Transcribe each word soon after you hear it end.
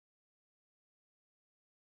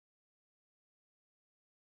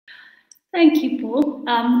Thank you, Paul,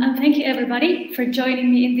 and thank you everybody for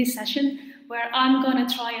joining me in this session where I'm going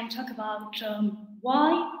to try and talk about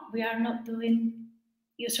why we are not doing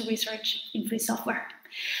user research in free software.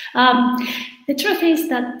 The truth is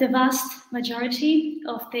that the vast majority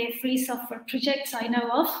of the free software projects I know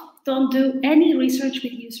of don't do any research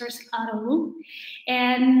with users at all,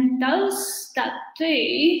 and those that do,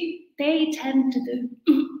 they tend to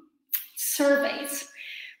do surveys,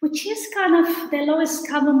 which is kind of the lowest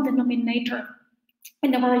common denominator in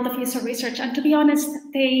the world of user research. And to be honest,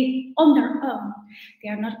 they, on their own, they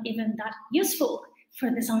are not even that useful for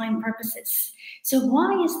design purposes. So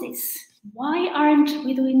why is this? Why aren't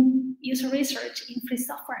we doing user research in free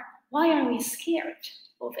software? Why are we scared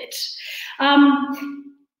of it?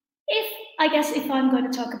 If I'm going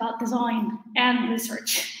to talk about design and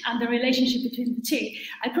research and the relationship between the two,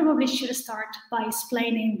 I probably should start by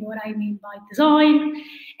explaining what I mean by design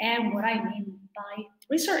and what I mean by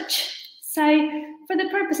research. So for the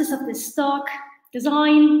purposes of this talk,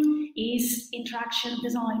 design is interaction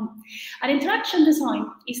design. And interaction design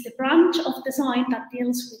is the branch of design that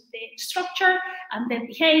deals with the structure and the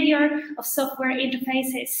behavior of software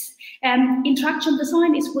interfaces. Interaction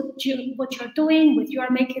design is what you're doing when you are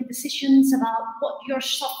making decisions about what your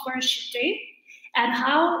software should do and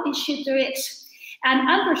how it should do it. And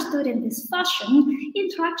understood in this fashion,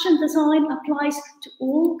 interaction design applies to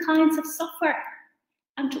all kinds of software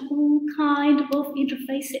and to all kinds of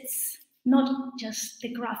interfaces, not just the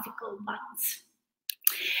graphical ones.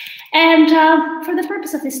 And for the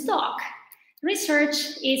purpose of this talk, research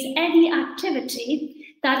is any activity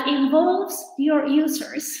that involves your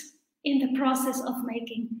users in the process of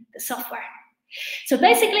making the software. So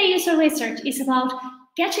basically, user research is about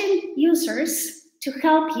getting users to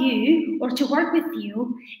help you or to work with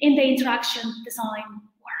you in the interaction design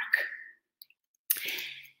work.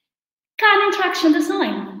 Can interaction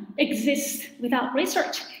design exist without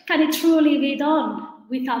research? Can it truly be done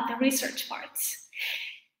without the research parts?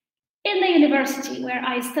 In the university where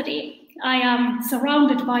I study, I am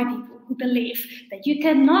surrounded by people who believe that you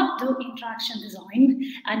cannot do interaction design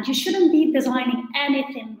and you shouldn't be designing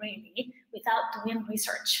anything really without doing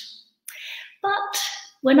research. But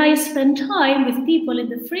when I spend time with people in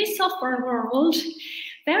the free software world,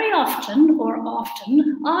 very often,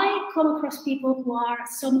 I come across people who are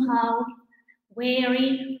somehow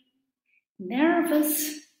wary,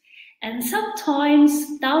 nervous, and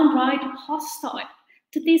sometimes downright hostile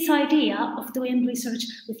to this idea of doing research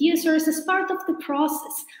with users as part of the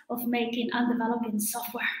process of making and developing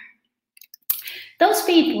software. Those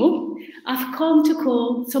people I've come to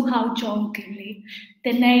call somehow jokingly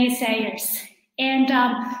the naysayers. And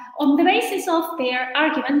on the basis of their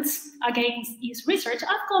arguments against user research,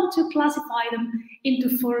 I've come to classify them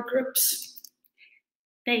into 4 groups: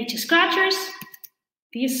 the itchy scratchers,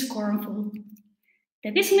 the scornful,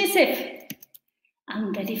 the dismissive,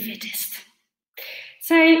 and the defeatist.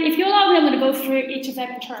 So if you allow me, I'm going to go through each of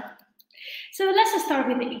them in turn. So let's start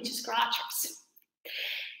with the itchy scratchers.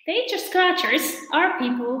 The itchy scratchers are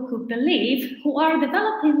people who believe, who are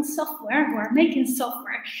developing software, who are making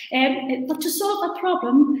software, but to solve a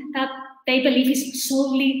problem that they believe is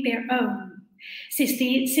solely their own. Since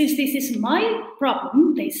this is my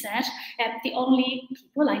problem, they said, the only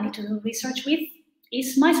people I need to do research with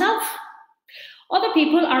is myself. Other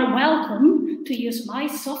people are welcome to use my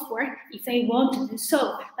software if they want to do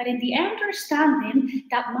so, but in the understanding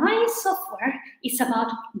that my software is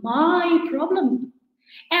about my problem,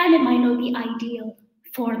 and it might not be ideal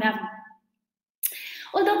for them.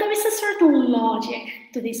 Although there is a certain logic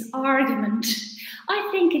to this argument, I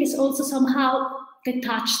think it is also somehow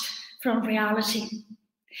detached from reality.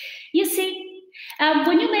 You see,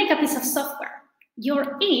 when you make a piece of software,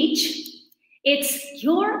 your itch, it's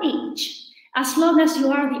your itch, as long as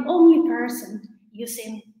you are the only person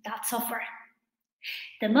using that software.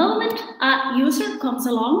 The moment a user comes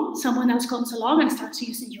along, someone else comes along and starts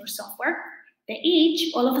using your software, the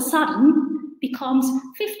itch all of a sudden becomes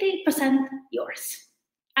 50% yours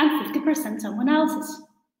and 50% someone else's.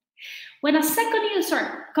 When a second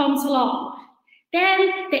user comes along,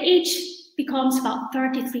 then the itch becomes about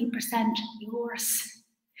 33% yours.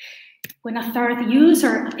 When a third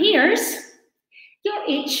user appears, your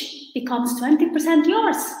itch becomes 20%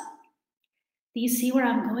 yours. Do you see where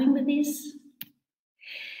I'm going with this?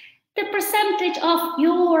 The percentage of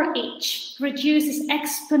your itch reduces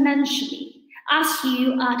exponentially as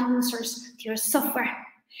you add users to your software.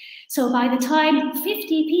 So by the time 50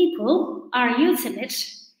 people are using it,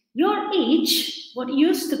 your itch, what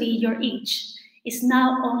used to be your itch, is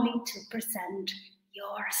now only 2%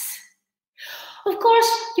 yours. Of course,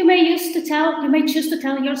 you may choose to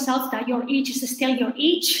tell yourself that your itch is still your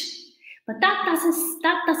itch, But that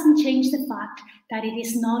doesn't change the fact that it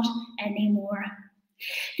is not anymore.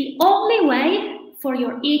 The only way for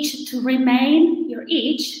your itch to remain your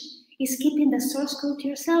itch is keeping the source code to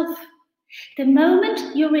yourself. The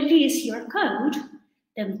moment you release your code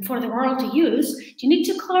for the world to use, you need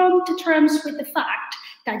to come to terms with the fact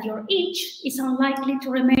that your itch is unlikely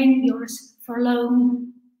to remain yours for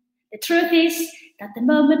long. The truth is that the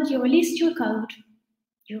moment you released your code,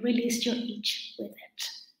 you released your itch with it.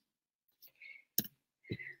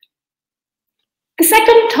 The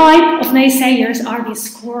second type of naysayers are the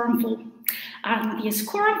scornful. And the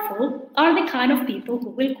scornful are the kind of people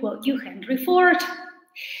who will quote you Henry Ford.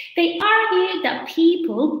 They argue that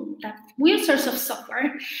users of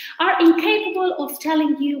software, are incapable of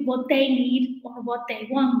telling you what they need or what they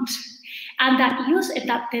want, and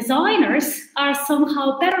that designers are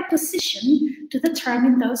somehow better positioned to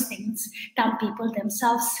determine those things than people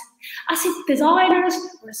themselves, as if designers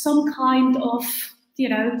were some kind of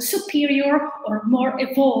superior or more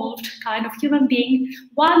evolved kind of human being,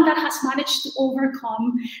 one that has managed to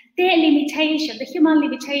overcome the human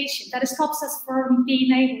limitation that stops us from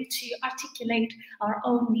being able to articulate our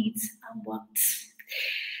own needs and wants.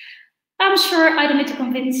 I'm sure I don't need to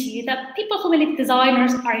convince you that people who believe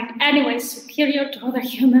designers are in any way superior to other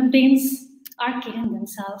human beings are kidding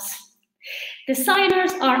themselves.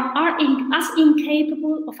 Designers are as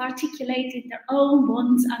incapable of articulating their own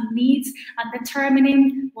wants and needs and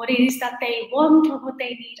determining what it is that they want or what they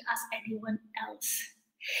need as anyone else.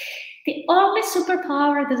 The only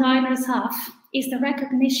superpower designers have is the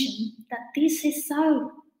recognition that this is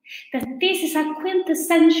so, that this is a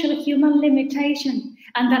quintessential human limitation,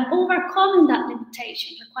 and that overcoming that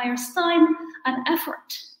limitation requires time and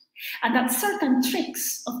effort, and that certain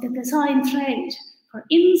tricks of the design trade, for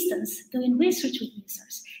instance, doing research with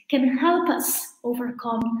users, can help us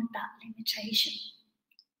overcome that limitation.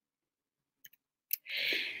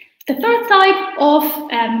 The third type of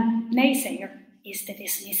naysayer is the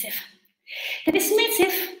dismissive. The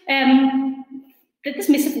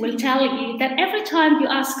dismissive will tell you that every time you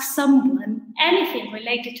ask someone anything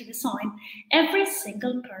related to design, every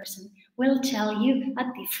single person will tell you a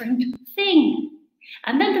different thing.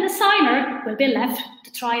 And then the designer will be left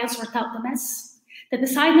to try and sort out the mess. The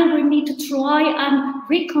designer will need to try and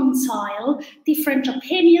reconcile different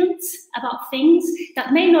opinions about things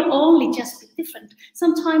that may not only just be different,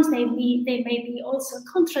 sometimes they may be also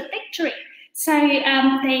contradictory. So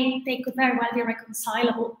they could very well be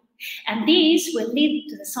reconcilable. And these will lead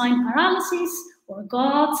to design paralysis, or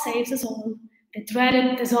God saves us all, the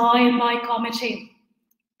dreaded design by committee.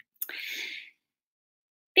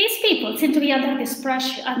 These people seem to be under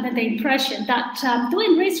the impression that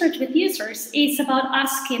doing research with users is about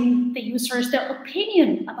asking the users their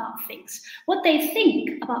opinion about things, what they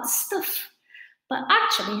think about stuff. But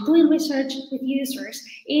actually, doing research with users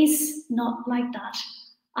is not like that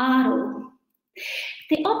at all.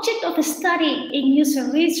 The object of the study in user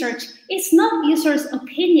research is not users'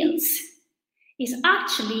 opinions, it's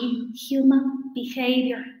actually human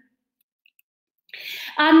behavior.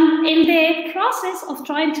 And in the process of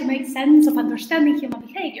trying to make sense of understanding human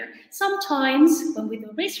behavior, sometimes when we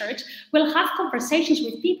do research, we'll have conversations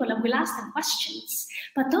with people and we'll ask them questions.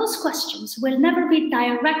 But those questions will never be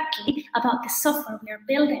directly about the software we are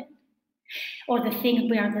building or the thing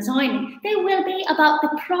we are designing. They will be about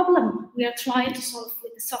the problem we are trying to solve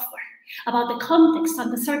with the software, about the context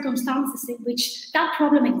and the circumstances in which that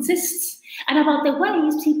problem exists, and about the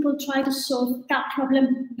ways people try to solve that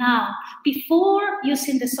problem now, before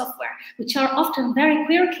using the software, which are often very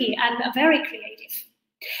quirky and very creative.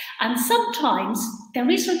 And sometimes the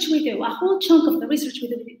research we do, a whole chunk of the research we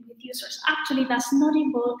do with users, actually does not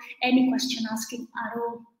involve any question asking at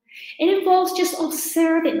all. It involves just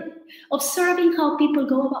observing how people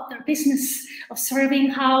go about their business, observing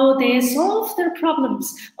how they solve their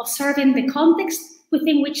problems, observing the context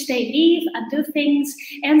within which they live and do things.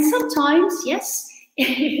 And sometimes, yes,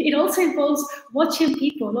 it also involves watching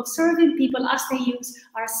people, observing people as they use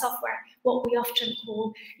our software, what we often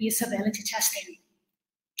call usability testing.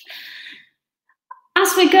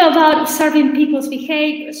 As we go about observing people's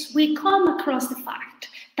behaviors, we come across the fact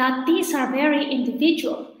that these are very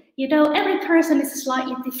individual. Every person is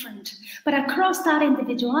slightly different, but across that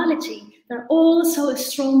individuality, there are also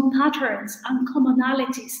strong patterns and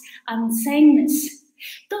commonalities and sameness.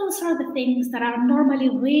 Those are the things that are normally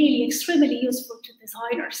really extremely useful to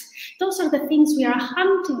designers. Those are the things we are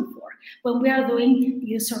hunting for when we are doing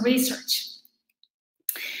user research.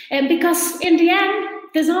 And because in the end,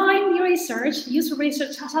 design research, user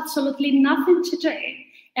research has absolutely nothing to do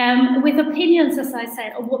with opinions, as I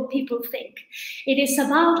said, of what people think. It is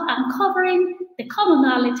about uncovering the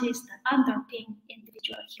commonalities that underpin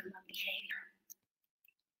individual human behavior.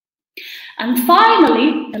 And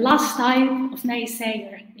finally, the last type of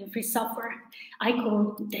naysayer in free software, I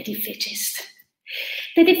call the defeatist.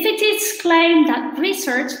 The defeatists claim that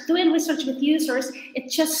doing research with users,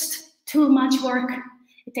 it's just too much work.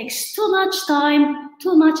 It takes too much time,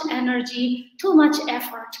 too much energy, too much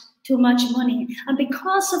effort, too much money. And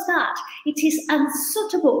because of that, it is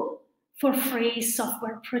unsuitable for free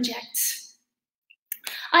software projects.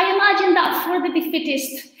 I imagine that for the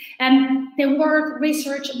defeatist, the word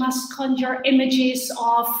research must conjure images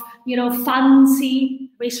of,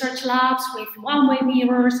 fancy research labs with one-way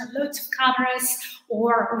mirrors and loads of cameras,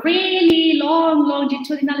 or really long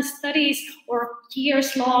longitudinal studies, or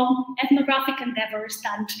years-long ethnographic endeavors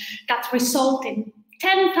that result in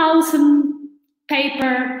 10,000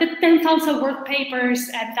 word papers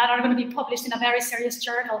that are going to be published in a very serious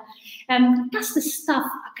journal. That's the stuff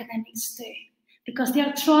academics do, because they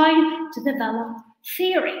are trying to develop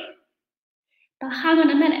theory. But hang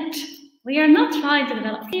on a minute, we are not trying to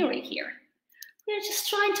develop theory here. We're just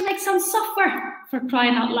trying to make some software, for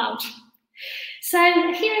crying out loud. So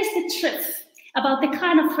here is the truth about the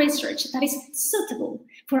kind of research that is suitable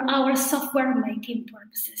for our software making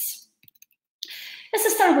purposes.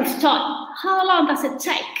 Let's start with time. How long does it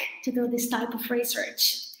take to do this type of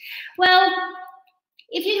research? Well,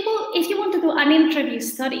 if you want to do an interview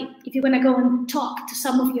study, if you want to go and talk to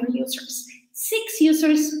some of your users, 6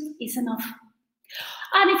 users is enough.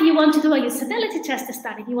 And if you want to do a usability test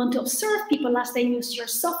study, if you want to observe people as they use your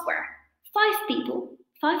software,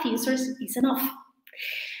 5 users is enough.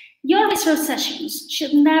 Your research sessions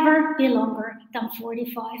should never be longer than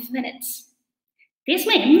 45 minutes. This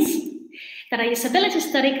means that a usability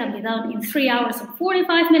study can be done in 3 hours and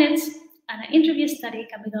 45 minutes, and an interview study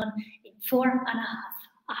can be done in 4.5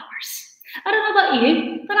 hours. I don't know about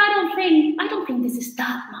you, but I don't think this is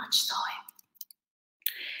that much time.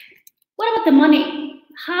 What about the money?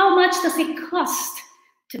 How much does it cost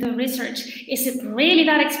to do research? Is it really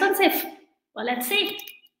that expensive? Well, let's see.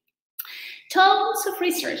 Tons of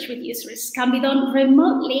research with users can be done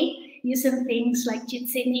remotely using things like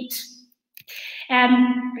Jitsi Meet.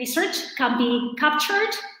 Research can be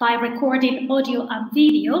captured by recording audio and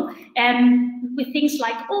video with things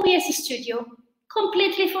like OBS Studio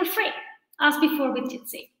completely for free, as before with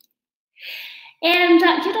Jitsi. And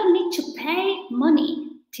you don't need to pay money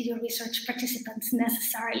to your research participants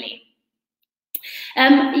necessarily.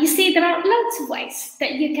 You see, there are lots of ways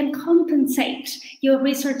that you can compensate your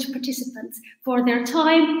research participants for their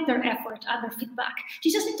time, their effort, and their feedback.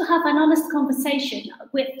 You just need to have an honest conversation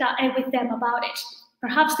with them about it.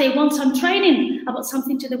 Perhaps they want some training about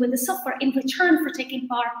something to do with the software in return for taking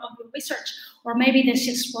part of your research, or maybe they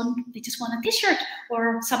just want a T-shirt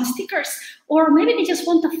or some stickers, or maybe they just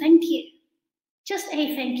want a thank you. Just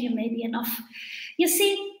a thank you may be enough. You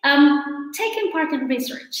see, taking part in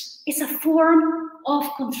research is a form of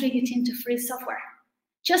contributing to free software.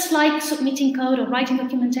 Just like submitting code or writing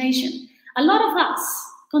documentation, a lot of us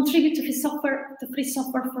contribute to free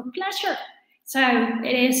software for pleasure. So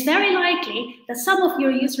it is very likely that some of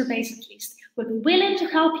your user base, at least, will be willing to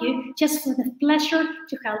help you just for the pleasure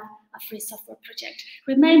to help a free software project.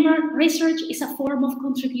 Remember, research is a form of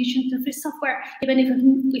contribution to free software, even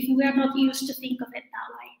if we are not used to think of it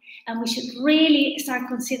that way. And we should really start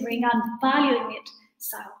considering and valuing it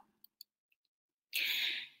so.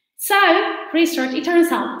 Research, it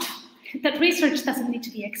turns out that research doesn't need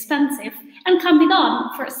to be expensive and can be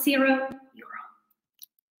done for €0.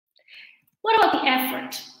 What about the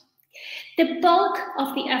effort? The bulk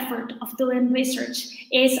of the effort of doing research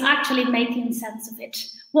is actually making sense of it,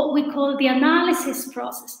 what we call the analysis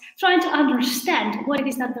process, trying to understand what it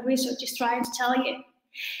is that the research is trying to tell you.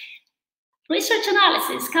 Research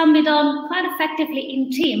analysis can be done quite effectively in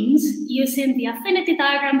teams using the affinity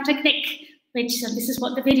diagram technique, which, and this is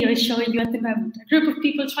what the video is showing you at the moment, a group of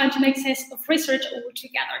people trying to make sense of research all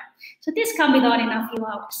together. So this can be done in a few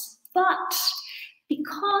hours. But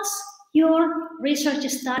because your research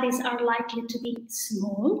studies are likely to be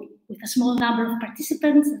small, with a small number of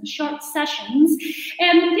participants and short sessions,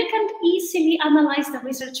 you can easily analyze the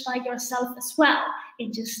research by yourself as well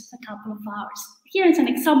in just a couple of hours. Here is an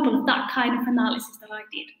example of that kind of analysis that I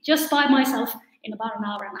did just by myself in about an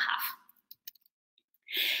hour and a half.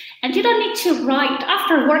 And you don't need to write,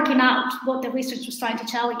 after working out what the research was trying to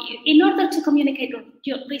tell you, in order to communicate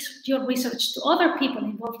your research to other people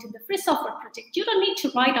involved in the free software project, you don't need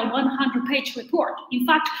to write a 100-page report. In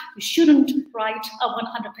fact, you shouldn't write a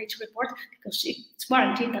 100-page report because it's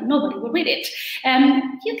guaranteed that nobody will read it.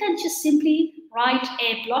 You can just simply write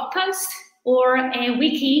a blog post or a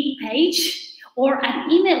wiki page or an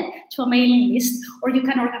email to a mailing list, or you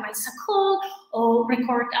can organize a call or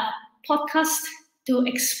record a podcast to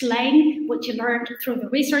explain what you learned through the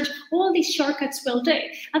research. All these shortcuts will do,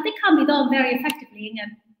 and they can be done very effectively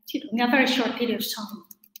in a very short period of time.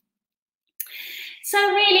 So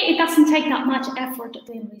really, it doesn't take that much effort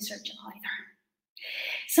doing research either.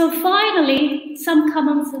 So finally, some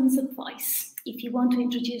common sense advice if you want to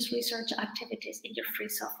introduce research activities in your free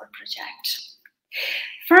software project.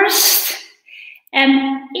 First,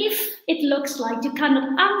 if it looks like you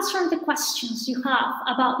cannot answer the questions you have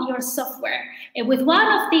about your software with one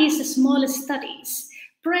of these small studies,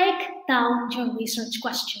 break down your research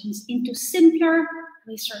questions into simpler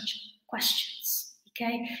research questions.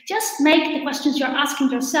 Okay, just make the questions you're asking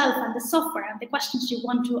yourself and the software and the questions you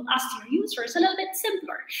want to ask your users a little bit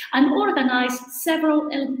simpler, and organize several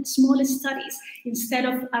small studies instead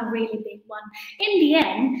of a really big one. In the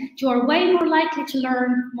end, you are way more likely to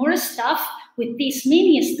learn more stuff with these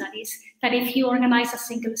mini studies than if you organize a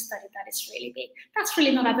single study that is really big. That's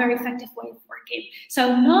really not a very effective way of working. So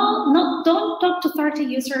don't talk to 30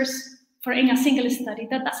 users for in a single study.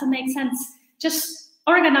 That doesn't make sense. Just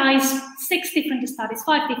organize 6 different studies,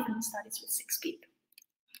 5 different studies with 6 people.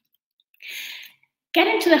 Get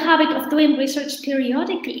into the habit of doing research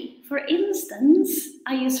periodically. For instance,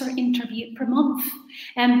 a user interview per month.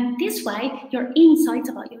 And this way, your insights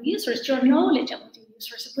about your users, your knowledge about your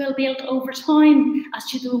users will build over time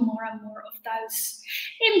as you do more and more of those.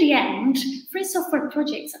 In the end, free software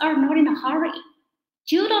projects are not in a hurry.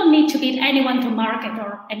 You don't need to beat anyone to market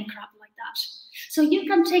or any crap like that. So you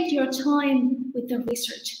can take your time with the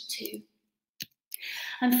research too.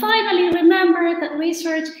 And finally, remember that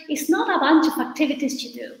research is not a bunch of activities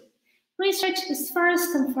you do. Research is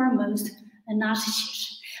first and foremost an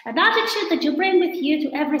attitude that you bring with you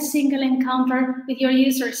to every single encounter with your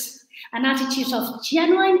users, an attitude of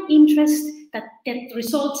genuine interest that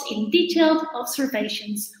results in detailed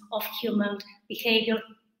observations of human behavior.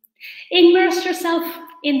 Immerse yourself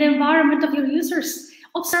in the environment of your users.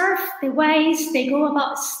 Observe the ways they go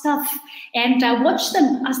about stuff and watch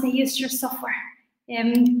them as they use your software.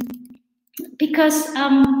 Because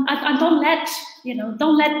and don't let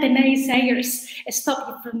the naysayers stop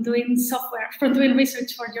you from doing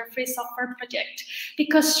research for your free software project.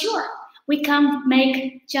 Because sure, we can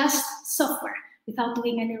make just software without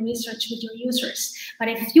doing any research with your users. But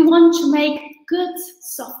if you want to make good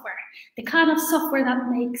software, the kind of software that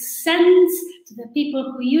makes sense to the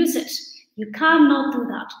people who use it, you cannot do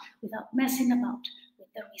that without messing about with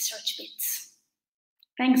the research bits.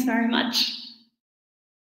 Thanks very much.